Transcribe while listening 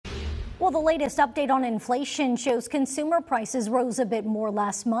Well, the latest update on inflation shows consumer prices rose a bit more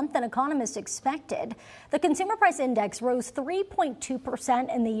last month than economists expected. The consumer price index rose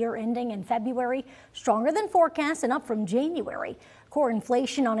 3.2% in the year ending in February, stronger than forecast and up from January. Core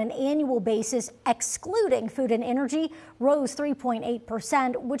inflation on an annual basis, excluding food and energy, rose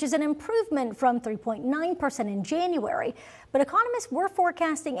 3.8%, which is an improvement from 3.9% in January. But economists were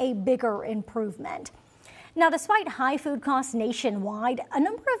forecasting a bigger improvement. Now, despite high food costs nationwide, a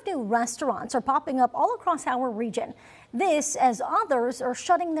number of new restaurants are popping up all across our region. This as others are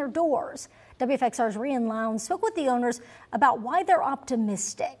shutting their doors. WFXR's Rian Lowndes spoke with the owners about why they're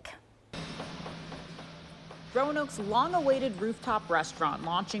optimistic. Roanoke's long-awaited rooftop restaurant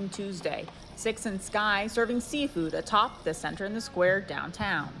launching Tuesday. Six and Sky serving seafood atop the Center in the Square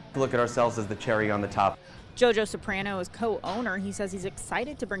downtown. Look at ourselves as the cherry on the top. Jojo Soprano is co-owner. He says he's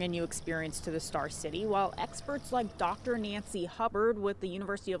excited to bring a new experience to the Star City, while experts like Dr. Nancy Hubbard with the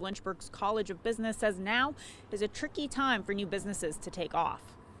University of Lynchburg's College of Business says now is a tricky time for new businesses to take off.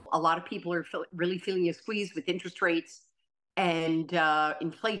 A lot of people are really feeling a squeeze with interest rates and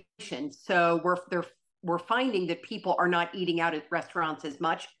inflation. So we're finding that people are not eating out at restaurants as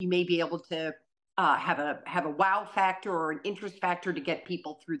much. You may be able to have a wow factor or an interest factor to get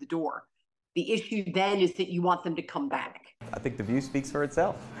people through the door. The issue then is that you want them to come back. I think the view speaks for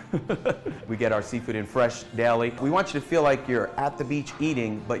itself. We get our seafood in fresh daily. We want you to feel like you're at the beach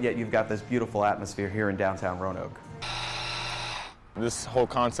eating, but yet you've got this beautiful atmosphere here in downtown Roanoke. This whole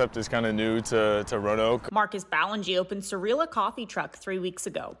concept is kind of new to Roanoke. Marcus Ballingy opened Surreal Coffee Truck 3 weeks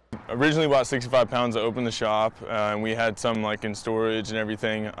ago. Originally bought 65 pounds to open the shop, and we had some like in storage and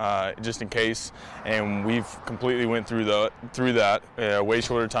everything just in case, and we've completely went through that way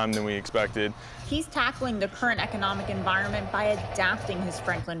shorter time than we expected. He's tackling the current economic environment by adapting his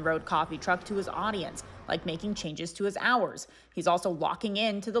Franklin Road coffee truck to his audience, like making changes to his hours. He's also locking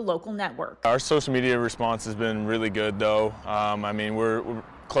in to the local network. Our social media response has been really good, though. I mean, we're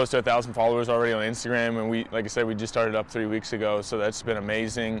close to 1,000 followers already on Instagram, and like I said, we just started up 3 weeks ago, so that's been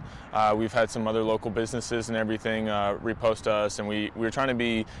amazing. We've had some other local businesses and everything repost us, and we're trying to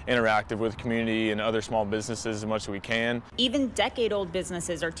be interactive with the community and other small businesses as much as we can. Even decade-old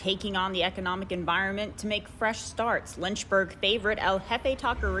businesses are taking on the economic environment to make fresh starts. Lynchburg favorite El Jefe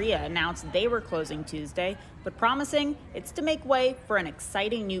Taqueria announced they were closing Tuesday, but promising it's to make way for an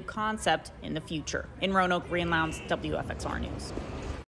exciting new concept in the future. In Roanoke, Rian Lowndes, WFXR News.